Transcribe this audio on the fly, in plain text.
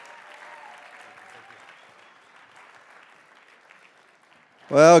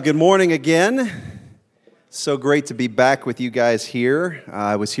Well, good morning again. So great to be back with you guys here.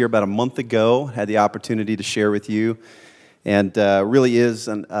 I was here about a month ago, had the opportunity to share with you, and really is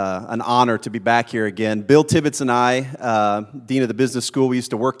an honor to be back here again. Bill Tibbetts and I, Dean of the Business School, we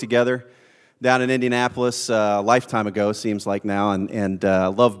used to work together down in Indianapolis a lifetime ago, seems like now, and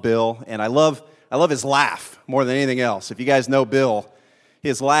love Bill, and I love his laugh more than anything else. If you guys know Bill,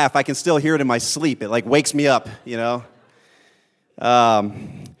 his laugh, I can still hear it in my sleep. It like wakes me up, you know.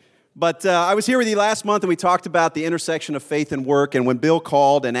 But I was here with you last month, and we talked about the intersection of faith and work. And when Bill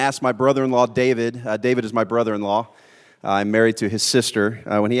called and asked my brother-in-law, David is my brother-in-law. I'm married to his sister.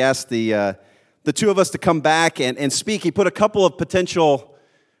 When he asked the two of us to come back and speak, he put a couple of potential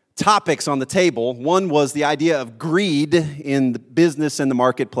topics on the table. One was the idea of greed in the business and the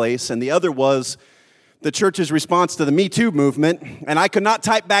marketplace, and the other was the church's response to the Me Too movement. And I could not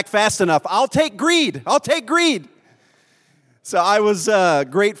type back fast enough. I'll take greed. So I was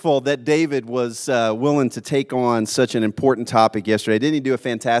grateful that David was willing to take on such an important topic yesterday. Didn't he do a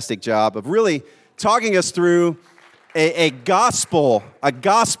fantastic job of really talking us through a gospel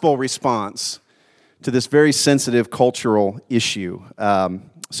response to this very sensitive cultural issue?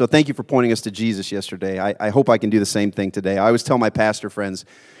 So thank you for pointing us to Jesus yesterday. I hope I can do the same thing today. I always tell my pastor friends,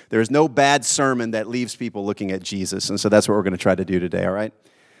 there's no bad sermon that leaves people looking at Jesus, and so that's what we're going to try to do today, all right?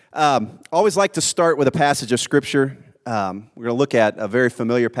 Always like to start with a passage of Scripture. We're going to look at a very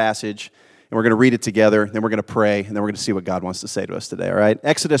familiar passage, and we're going to read it together, then we're going to pray, and then we're going to see what God wants to say to us today, all right?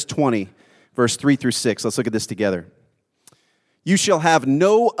 Exodus 20, verse 3 through 6. Let's look at this together. You shall have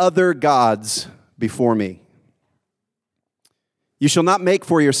no other gods before me. You shall not make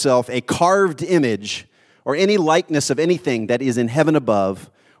for yourself a carved image or any likeness of anything that is in heaven above,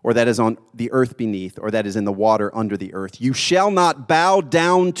 or that is on the earth beneath, or that is in the water under the earth. You shall not bow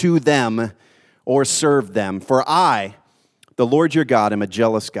down to them or serve them. For I, the Lord your God, am a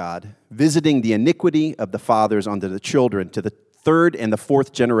jealous God, visiting the iniquity of the fathers unto the children, to the third and the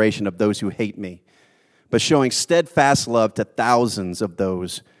fourth generation of those who hate me, but showing steadfast love to thousands of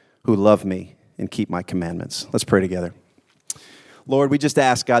those who love me and keep my commandments. Let's pray together. Lord, we just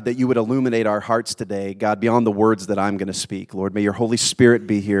ask, God, that you would illuminate our hearts today, God, beyond the words that I'm going to speak. Lord, may your Holy Spirit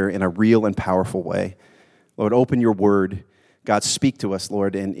be here in a real and powerful way. Lord, open your word. God, speak to us,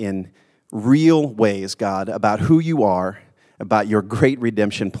 Lord, in real ways, God, about who you are, about your great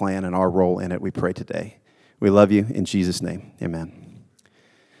redemption plan and our role in it, we pray today. We love you in Jesus' name. Amen.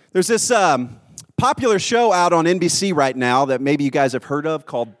 There's this popular show out on NBC right now that maybe you guys have heard of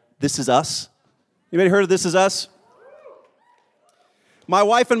called This Is Us. Anybody heard of This Is Us? My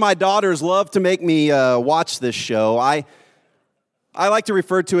wife and my daughters love to make me watch this show. I like to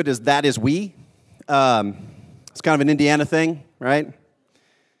refer to it as That Is We. It's kind of an Indiana thing, right?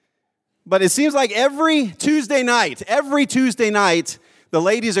 But it seems like every Tuesday night, the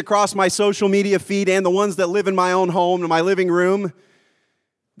ladies across my social media feed and the ones that live in my own home, in my living room,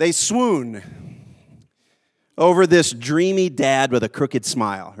 they swoon over this dreamy dad with a crooked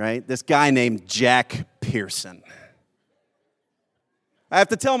smile, right? This guy named Jack Pearson. I have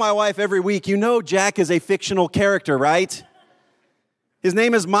to tell my wife every week, you know Jack is a fictional character, right? His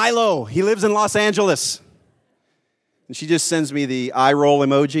name is Milo. He lives in Los Angeles. And she just sends me the eye roll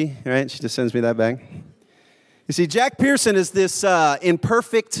emoji, right? She just sends me that back. You see, Jack Pearson is this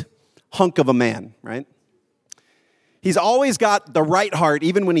imperfect hunk of a man, right? He's always got the right heart,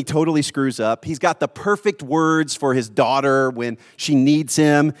 even when he totally screws up. He's got the perfect words for his daughter when she needs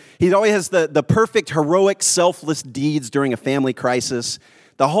him. He always has the perfect, heroic, selfless deeds during a family crisis.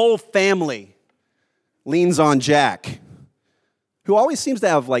 The whole family leans on Jack, who always seems to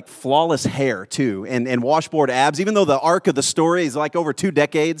have like flawless hair too, and washboard abs, even though the arc of the story is like over 2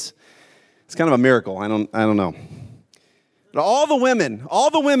 decades. It's kind of a miracle. I don't know. But all the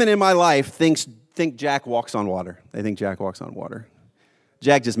women in my life think Jack walks on water. They think Jack walks on water.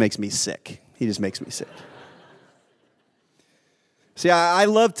 Jack just makes me sick. He just makes me sick. See, I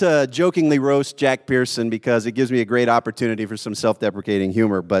love to jokingly roast Jack Pearson because it gives me a great opportunity for some self-deprecating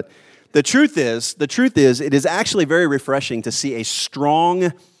humor, but the truth is, it is actually very refreshing to see a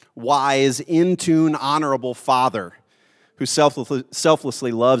strong, wise, in-tune, honorable father who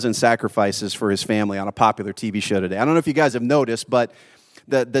selflessly loves and sacrifices for his family on a popular TV show today. I don't know if you guys have noticed, but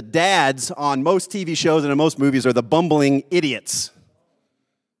the dads on most TV shows and in most movies are the bumbling idiots.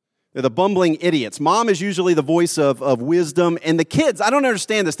 They're the bumbling idiots. Mom is usually the voice of wisdom, and the kids, I don't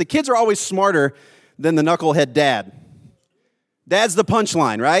understand this, the kids are always smarter than the knucklehead dad. Dad's the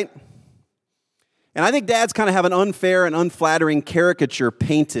punchline, right? And I think dads kind of have an unfair and unflattering caricature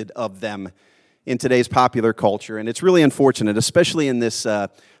painted of them in today's popular culture, and it's really unfortunate, especially in this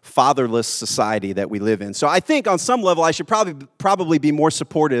fatherless society that we live in. So I think on some level I should probably be more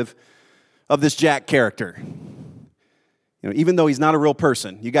supportive of this Jack character. Even though he's not a real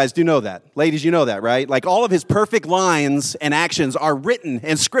person. You guys do know that. Ladies, you know that, right? Like all of his perfect lines and actions are written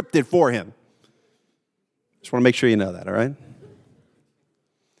and scripted for him. Just want to make sure you know that, all right?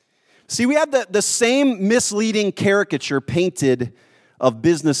 See, we have the same misleading caricature painted of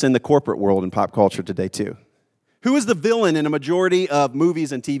business in the corporate world in pop culture today, too. Who is the villain in a majority of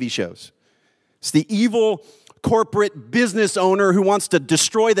movies and TV shows? It's the evil corporate business owner who wants to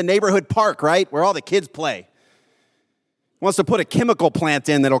destroy the neighborhood park, right? Where all the kids play. Wants to put a chemical plant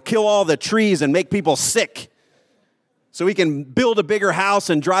in that'll kill all the trees and make people sick so he can build a bigger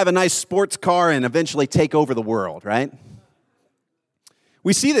house and drive a nice sports car and eventually take over the world, right?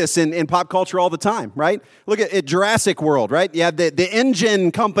 We see this in pop culture all the time, right? Look at Jurassic World, right? You have the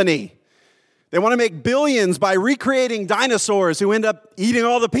engine company. They want to make billions by recreating dinosaurs who end up eating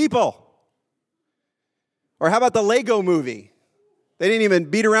all the people. Or how about the Lego movie? They didn't even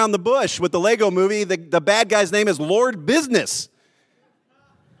beat around the bush with the Lego movie. The bad guy's name is Lord Business.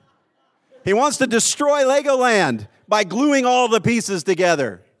 He wants to destroy Legoland by gluing all the pieces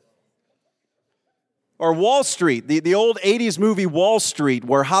together. Or Wall Street, the old 80s movie Wall Street,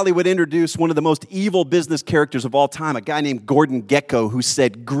 where Hollywood introduced one of the most evil business characters of all time, a guy named Gordon Gekko, who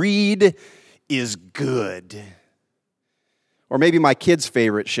said, "Greed is good." Or maybe my kid's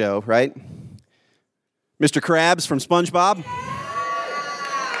favorite show, right? Mr. Krabs from SpongeBob.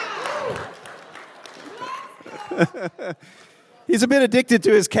 He's a bit addicted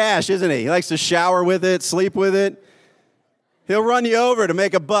to his cash, isn't he? He likes to shower with it, sleep with it. He'll run you over to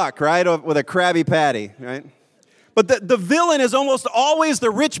make a buck, right, with a Krabby Patty, right? But the villain is almost always the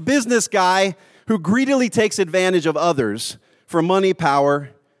rich business guy who greedily takes advantage of others for money,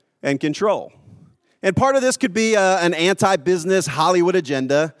 power, and control. And part of this could be an anti-business Hollywood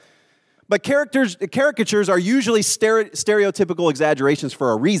agenda. But caricatures are usually stereotypical exaggerations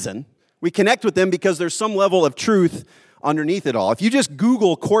for a reason. We connect with them because there's some level of truth underneath it all. If you just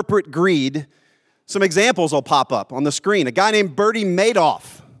Google corporate greed, some examples will pop up on the screen. A guy named Bernie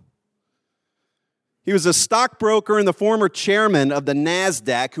Madoff. He was a stockbroker and the former chairman of the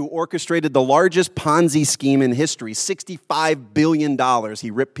NASDAQ who orchestrated the largest Ponzi scheme in history, $65 billion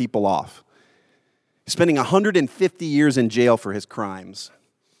he ripped people off. Spending 150 years in jail for his crimes.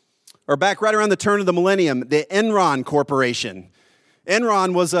 Or back right around the turn of the millennium, the Enron Corporation.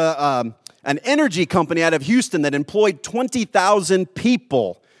 Enron was an energy company out of Houston that employed 20,000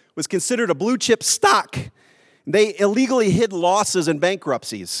 people, was considered a blue chip stock. They illegally hid losses and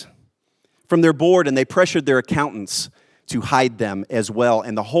bankruptcies from their board, and they pressured their accountants to hide them as well,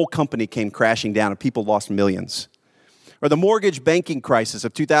 and the whole company came crashing down, and people lost millions. Or the mortgage banking crisis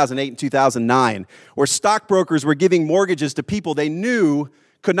of 2008 and 2009, where stockbrokers were giving mortgages to people they knew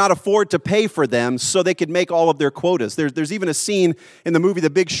could not afford to pay for them so they could make all of their quotas. There's even a scene in the movie The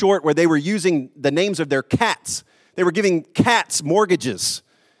Big Short where they were using the names of their cats. They were giving cats mortgages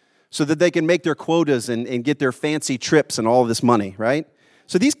so that they can make their quotas and get their fancy trips and all of this money, right?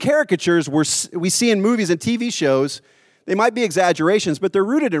 So these caricatures we see in movies and TV shows, they might be exaggerations, but they're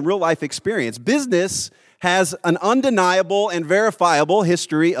rooted in real-life experience. Business has an undeniable and verifiable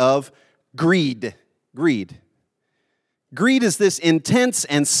history of greed. Greed is this intense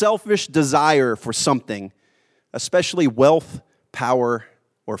and selfish desire for something, especially wealth, power,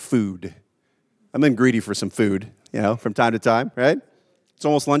 or food. I've been greedy for some food, from time to time, right? It's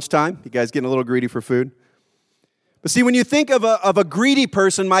almost lunchtime. You guys getting a little greedy for food? But see, when you think of a greedy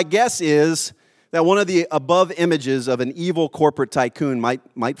person, my guess is that one of the above images of an evil corporate tycoon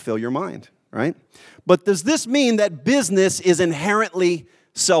might fill your mind, right? But does this mean that business is inherently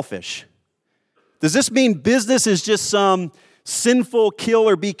selfish? Does this mean business is just some sinful kill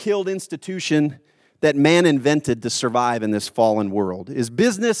or be killed institution that man invented to survive in this fallen world? Is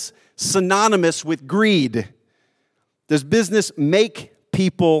business synonymous with greed? Does business make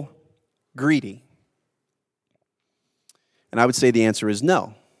people greedy? And I would say the answer is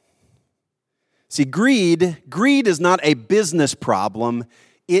no. See, greed is not a business problem,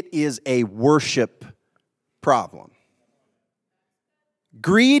 it is a worship problem.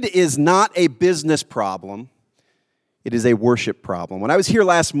 Greed is not a business problem. It is a worship problem. When I was here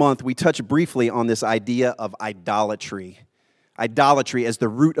last month, we touched briefly on this idea of idolatry. Idolatry as the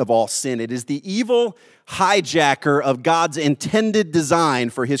root of all sin. It is the evil hijacker of God's intended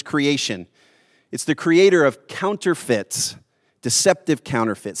design for his creation. It's the creator of counterfeits, deceptive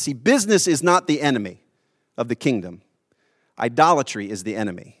counterfeits. See, business is not the enemy of the kingdom. Idolatry is the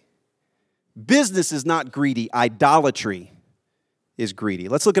enemy. Business is not greedy. Idolatry is greedy.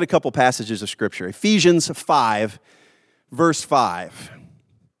 Let's look at a couple passages of Scripture. Ephesians 5, verse 5.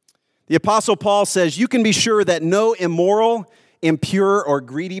 The Apostle Paul says, "You can be sure that no immoral, impure, or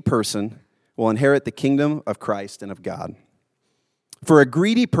greedy person will inherit the kingdom of Christ and of God. For a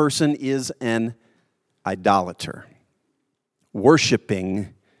greedy person is an idolater,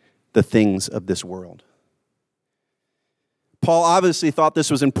 worshiping the things of this world." Paul obviously thought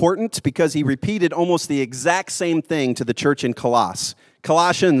this was important because he repeated almost the exact same thing to the church in Colossus.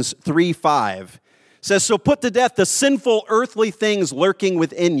 Colossians 3:5 says, "So put to death the sinful earthly things lurking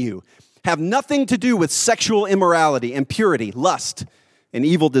within you. Have nothing to do with sexual immorality, impurity, lust, and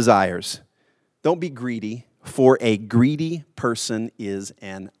evil desires. Don't be greedy, for a greedy person is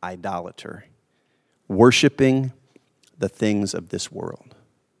an idolater, worshiping the things of this world."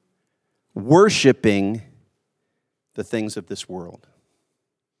 Worshiping the things of this world.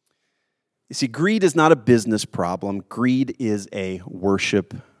 You see, greed is not a business problem. Greed is a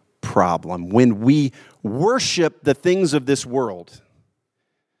worship problem. When we worship the things of this world,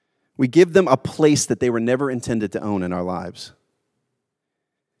 we give them a place that they were never intended to own in our lives.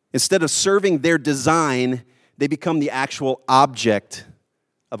 Instead of serving their design, they become the actual object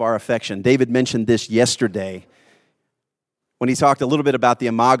of our affection. David mentioned this yesterday when he talked a little bit about the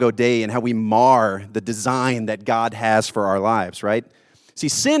Imago Dei and how we mar the design that God has for our lives, right? See,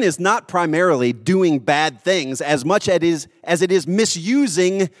 sin is not primarily doing bad things as much as it is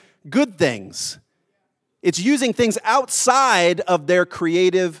misusing good things. It's using things outside of their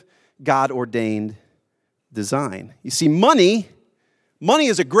creative, God-ordained design. You see, money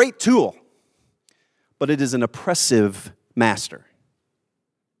is a great tool, but it is an oppressive master.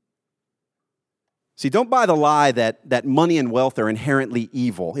 See, don't buy the lie that money and wealth are inherently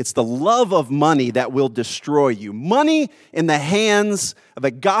evil. It's the love of money that will destroy you. Money in the hands of a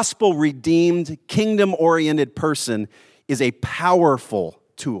gospel-redeemed, kingdom-oriented person is a powerful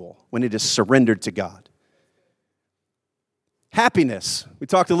tool when it is surrendered to God. Happiness. We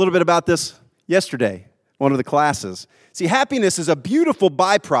talked a little bit about this yesterday, one of the classes. See, happiness is a beautiful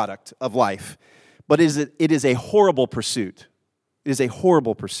byproduct of life, but it is a horrible pursuit. It is a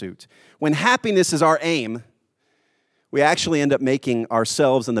horrible pursuit. When happiness is our aim, we actually end up making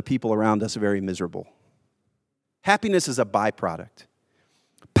ourselves and the people around us very miserable. Happiness is a byproduct.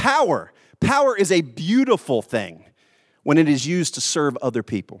 Power is a beautiful thing when it is used to serve other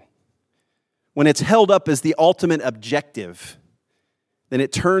people. When it's held up as the ultimate objective, then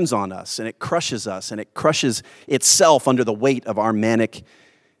it turns on us and it crushes itself under the weight of our manic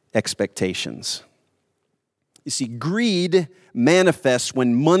expectations. You see, greed manifests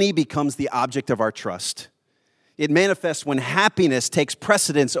when money becomes the object of our trust. It manifests when happiness takes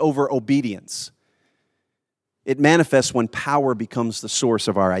precedence over obedience. It manifests when power becomes the source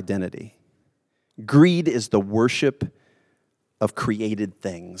of our identity. Greed is the worship of created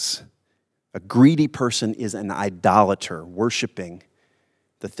things. A greedy person is an idolater, worshiping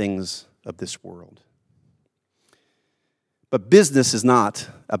the things of this world. But business is not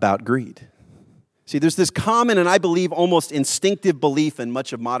about greed. See, there's this common and I believe almost instinctive belief in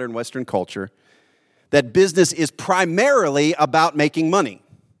much of modern Western culture that business is primarily about making money.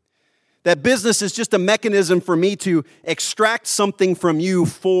 That business is just a mechanism for me to extract something from you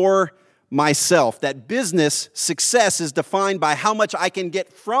for myself. That business success is defined by how much I can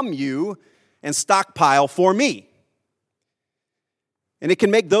get from you and stockpile for me. And it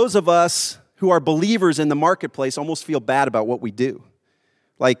can make those of us who are believers in the marketplace almost feel bad about what we do.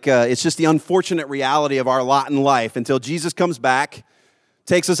 Like it's just the unfortunate reality of our lot in life until Jesus comes back,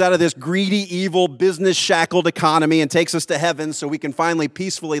 takes us out of this greedy, evil, business-shackled economy and takes us to heaven so we can finally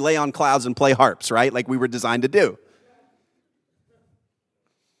peacefully lay on clouds and play harps, right? Like we were designed to do.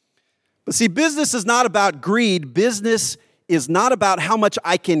 But see, business is not about greed. Business is not about how much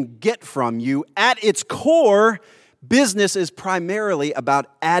I can get from you. At its core, business is primarily about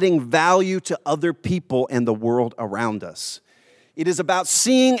adding value to other people and the world around us. It is about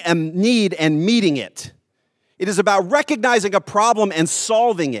seeing a need and meeting it. It is about recognizing a problem and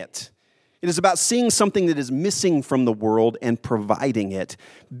solving it. It is about seeing something that is missing from the world and providing it.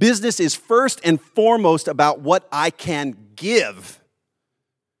 Business is first and foremost about what I can give.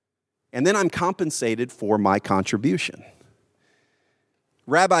 And then I'm compensated for my contribution.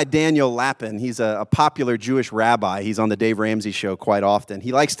 Rabbi Daniel Lapin, he's a popular Jewish rabbi. He's on the Dave Ramsey Show quite often.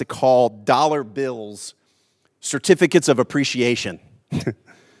 He likes to call dollar bills certificates of appreciation.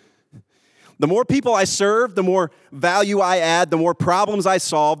 The more people I serve, the more value I add, the more problems I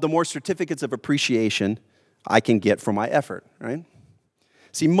solve, the more certificates of appreciation I can get for my effort, right?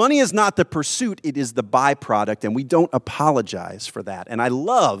 See, money is not the pursuit, it is the byproduct, and we don't apologize for that. And I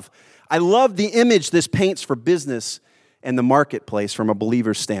love the image this paints for business and the marketplace from a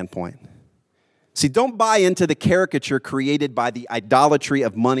believer's standpoint. See, don't buy into the caricature created by the idolatry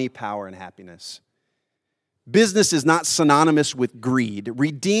of money, power, and happiness. Business is not synonymous with greed.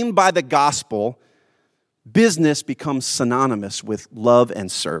 Redeemed by the gospel, business becomes synonymous with love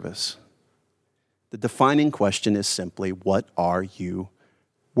and service. The defining question is simply, what are you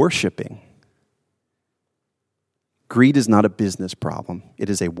worshiping? Greed is not a business problem. It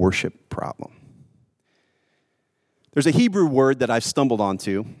is a worship problem. There's a Hebrew word that I've stumbled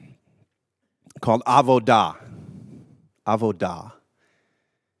onto called avodah. Avodah.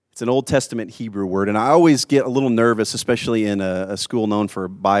 It's an Old Testament Hebrew word, and I always get a little nervous, especially in a school known for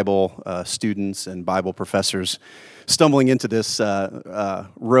Bible students and Bible professors stumbling into this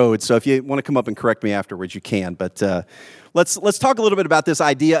road. So if you want to come up and correct me afterwards, you can. But let's talk a little bit about this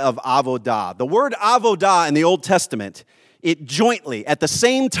idea of avodah. The word avodah in the Old Testament, it jointly, at the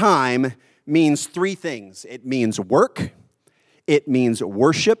same time, means three things. It means work, it means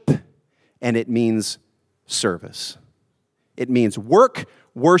worship, and it means service. It means work,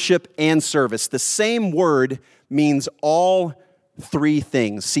 worship, and service. The same word means all three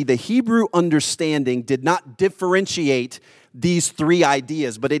things. See, the Hebrew understanding did not differentiate these three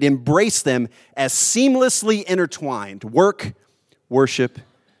ideas, but it embraced them as seamlessly intertwined: work, worship,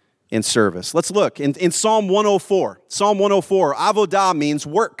 and service. Let's look in Psalm 104. Psalm 104, avodah means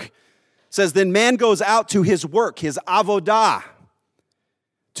work. It says, then man goes out to his work, his avodah,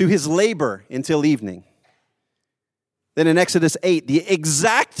 to his labor until evening. Then in Exodus 8, the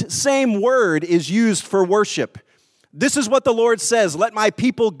exact same word is used for worship. This is what the Lord says, let my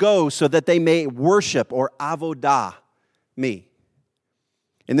people go so that they may worship, or avodah, me.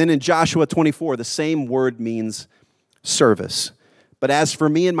 And then in Joshua 24, the same word means service. But as for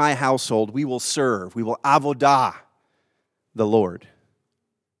me and my household, we will serve, we will avodah the Lord.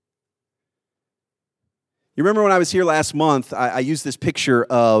 You remember when I was here last month, I used this picture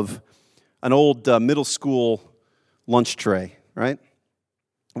of an old middle school lunch tray, right?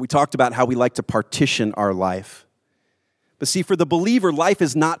 We talked about how we like to partition our life. But see, for the believer, life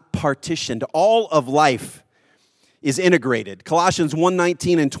is not partitioned. All of life is integrated. Colossians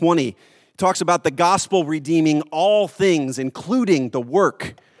 1:19 and 20 talks about the gospel redeeming all things, including the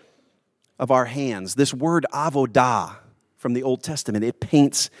work of our hands. This word avodah from the Old Testament, it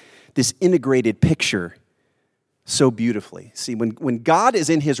paints this integrated picture so beautifully. See, when God is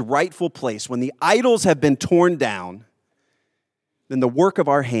in his rightful place, when the idols have been torn down, then the work of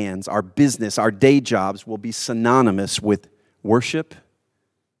our hands, our business, our day jobs will be synonymous with worship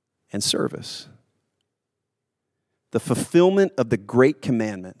and service. The fulfillment of the great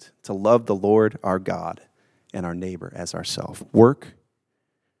commandment to love the Lord our God and our neighbor as ourselves. Work,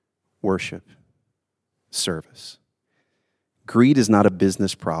 worship, service. Greed is not a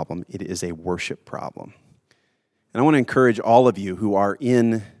business problem. It is a worship problem. And I want to encourage all of you who are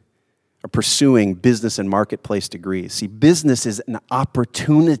pursuing business and marketplace degrees. See, business is an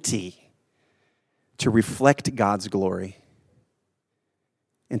opportunity to reflect God's glory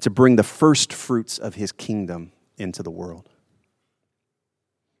and to bring the first fruits of his kingdom into the world.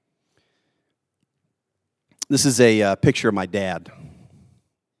 This is a picture of my dad.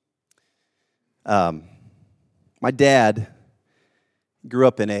 My dad grew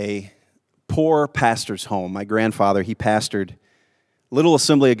up in a poor pastor's home. My grandfather, he pastored little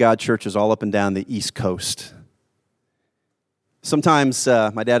Assembly of God churches all up and down the East Coast. Sometimes,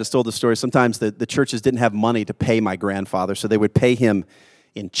 my dad has told the story, sometimes the churches didn't have money to pay my grandfather, so they would pay him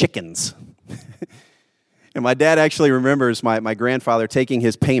in chickens. And my dad actually remembers my grandfather taking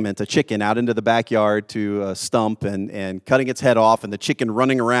his payment, a chicken, out into the backyard to a stump and cutting its head off, and the chicken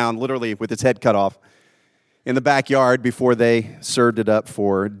running around literally with its head cut off in the backyard before they served it up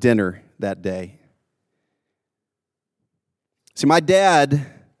for dinner that day. See, my dad,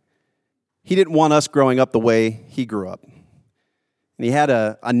 he didn't want us growing up the way he grew up. And he had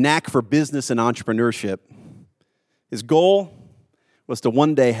a knack for business and entrepreneurship. His goal was to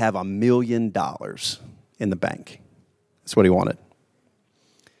one day have $1 million in the bank. That's what he wanted.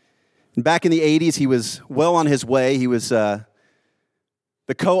 And back in the 80s, he was well on his way. He was the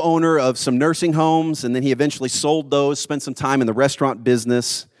co-owner of some nursing homes, and then he eventually sold those, spent some time in the restaurant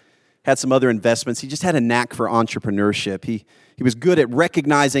business, had some other investments. He just had a knack for entrepreneurship. He was good at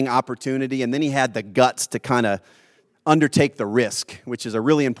recognizing opportunity, and then he had the guts to kind of undertake the risk, which is a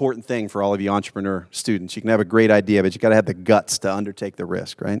really important thing for all of you entrepreneur students. You can have a great idea, but you got to have the guts to undertake the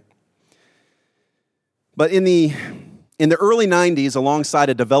risk, right? But in the early 90s, alongside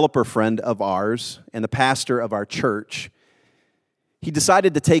a developer friend of ours and the pastor of our church, he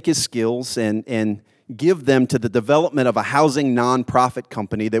decided to take his skills and give them to the development of a housing nonprofit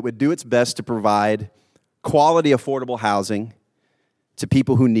company that would do its best to provide quality, affordable housing to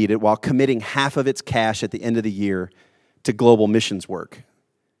people who need it while committing half of its cash at the end of the year to global missions work,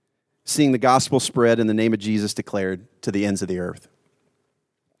 seeing the gospel spread and the name of Jesus declared to the ends of the earth.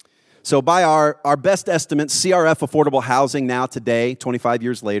 So by our best estimates, CRF Affordable Housing now today, 25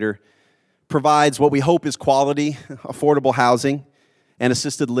 years later, provides what we hope is quality, affordable housing and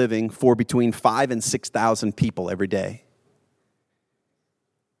assisted living for between 5,000 and 6,000 people every day.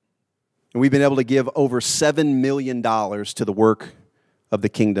 And we've been able to give over $7 million to the work of the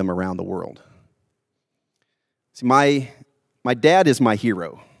kingdom around the world. See, my dad is my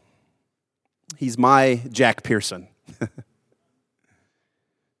hero. He's my Jack Pearson.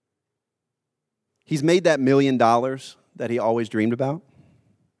 He's made that $1 million that he always dreamed about.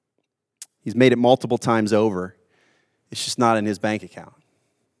 He's made it multiple times over. It's just not in his bank account.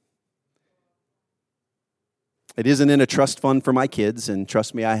 It isn't in a trust fund for my kids, and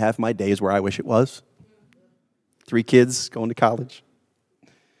trust me, I have my days where I wish it was. 3 kids going to college.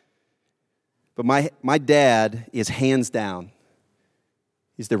 But my dad is hands down,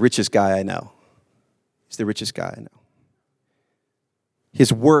 he's the richest guy I know. He's the richest guy I know.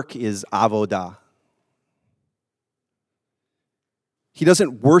 His work is avodah. He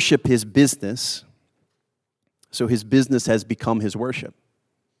doesn't worship his business, so his business has become his worship.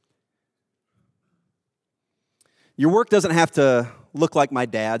 Your work doesn't have to look like my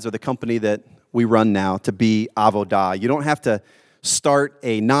dad's or the company that we run now to be avodah. You don't have to start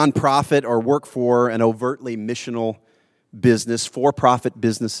a nonprofit or work for an overtly missional business. For-profit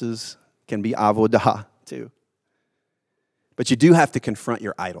businesses can be avodah too. But you do have to confront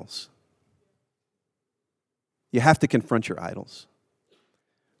your idols. You have to confront your idols.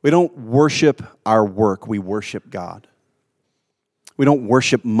 We don't worship our work, we worship God. We don't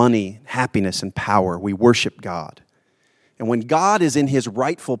worship money, happiness, and power. We worship God. And when God is in his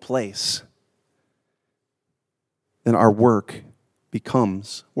rightful place, then our work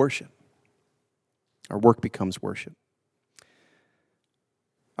becomes worship. Our work becomes worship.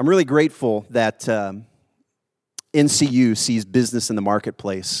 I'm really grateful that NCU sees business in the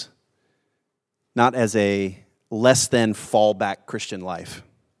marketplace not as a less than fallback Christian life,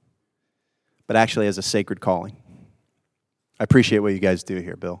 but actually as a sacred calling. I appreciate what you guys do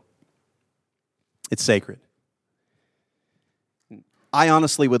here, Bill. It's sacred. I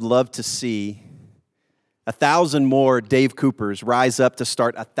honestly would love to see 1,000 more Dave Coopers rise up to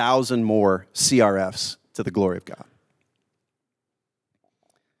start 1,000 more CRFs to the glory of God.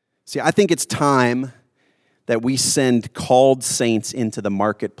 See, I think it's time that we send called saints into the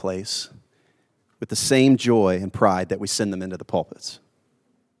marketplace with the same joy and pride that we send them into the pulpits.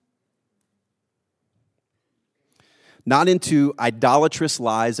 Not into idolatrous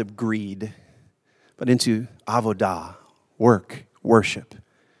lies of greed, but into avodah, work, worship,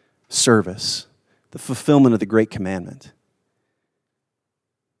 service, the fulfillment of the great commandment.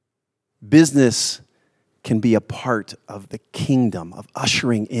 Business can be a part of the kingdom, of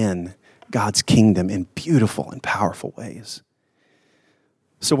ushering in God's kingdom in beautiful and powerful ways.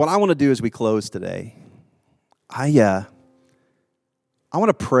 So what I want to do as we close today, I want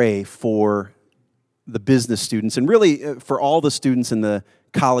to pray for the business students, and really for all the students in the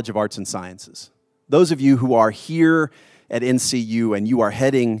College of Arts and Sciences. Those of you who are here at NCU and you are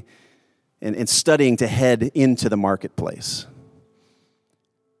heading and studying to head into the marketplace.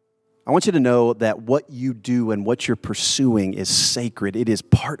 I want you to know that what you do and what you're pursuing is sacred. It is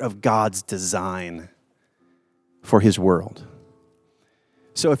part of God's design for his world.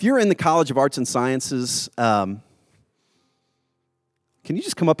 So if you're in the College of Arts and Sciences, can you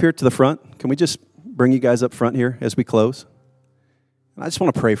just come up here to the front? Can we just bring you guys up front here as we close? And I just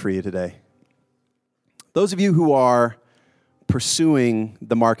want to pray for you today. Those of you who are pursuing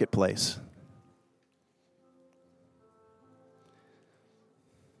the marketplace,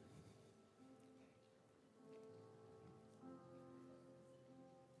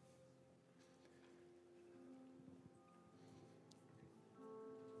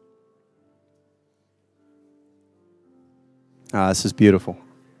 this is beautiful.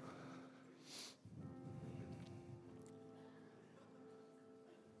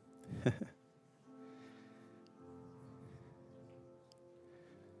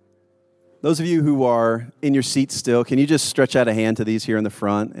 Those of you who are in your seats still, can you just stretch out a hand to these here in the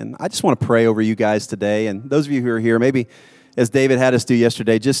front? And I just want to pray over you guys today. And those of you who are here, maybe as David had us do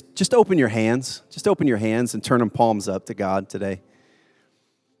yesterday, just open your hands. Just open your hands and turn them palms up to God today.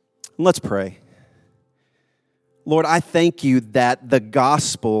 And let's pray. Lord, I thank you that the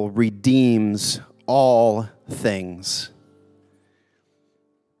gospel redeems all things.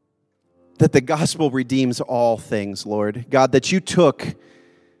 That the gospel redeems all things, Lord. God, that you took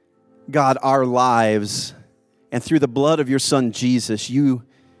God, our lives, and through the blood of your Son, Jesus, you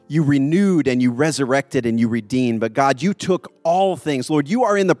renewed and you resurrected and you redeemed. But God, you took all things. Lord, you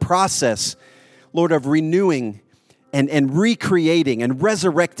are in the process, Lord, of renewing and recreating and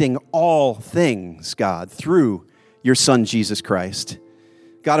resurrecting all things, God, through your Son, Jesus Christ.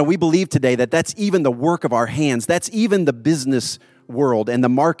 God, and we believe today that that's even the work of our hands. That's even the business world and the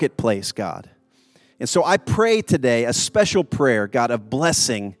marketplace, God. And so I pray today a special prayer, God, of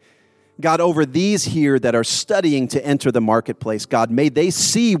blessing, God, over these here that are studying to enter the marketplace. God, may they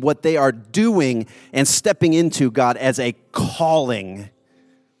see what they are doing and stepping into, God, as a calling.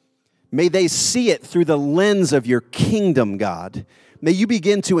 May they see it through the lens of your kingdom, God. May you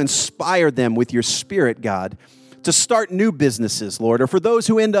begin to inspire them with your Spirit, God, to start new businesses, Lord. Or for those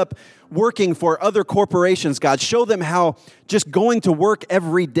who end up working for other corporations, God, show them how just going to work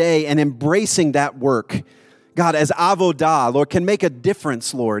every day and embracing that work, God, as avodah, Lord, can make a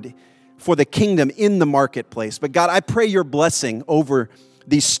difference, Lord, for the kingdom in the marketplace. But God, I pray your blessing over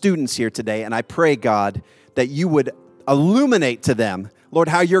these students here today, and I pray, God, that you would illuminate to them, Lord,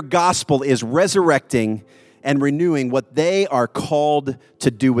 how your gospel is resurrecting and renewing what they are called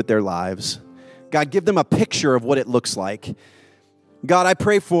to do with their lives. God, give them a picture of what it looks like. God, I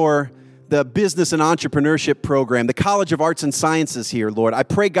pray for the business and entrepreneurship program, the College of Arts and Sciences here, Lord. I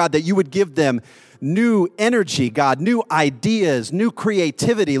pray, God, that you would give them new energy, God, new ideas, new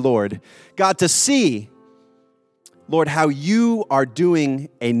creativity, Lord. God, to see, Lord, how you are doing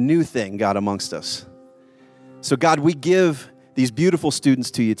a new thing, God, amongst us. So, God, we give these beautiful students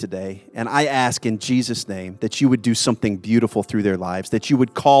to you today, and I ask in Jesus' name that you would do something beautiful through their lives, that you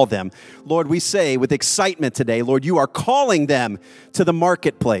would call them. Lord, we say with excitement today, Lord, you are calling them to the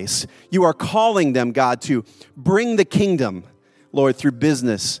marketplace. You are calling them, God, to bring the kingdom, Lord, through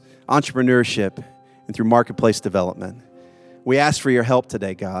business, entrepreneurship, and through marketplace development. We ask for your help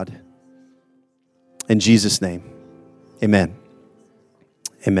today, God. In Jesus' name, amen.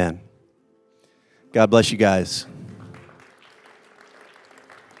 Amen. God bless you guys.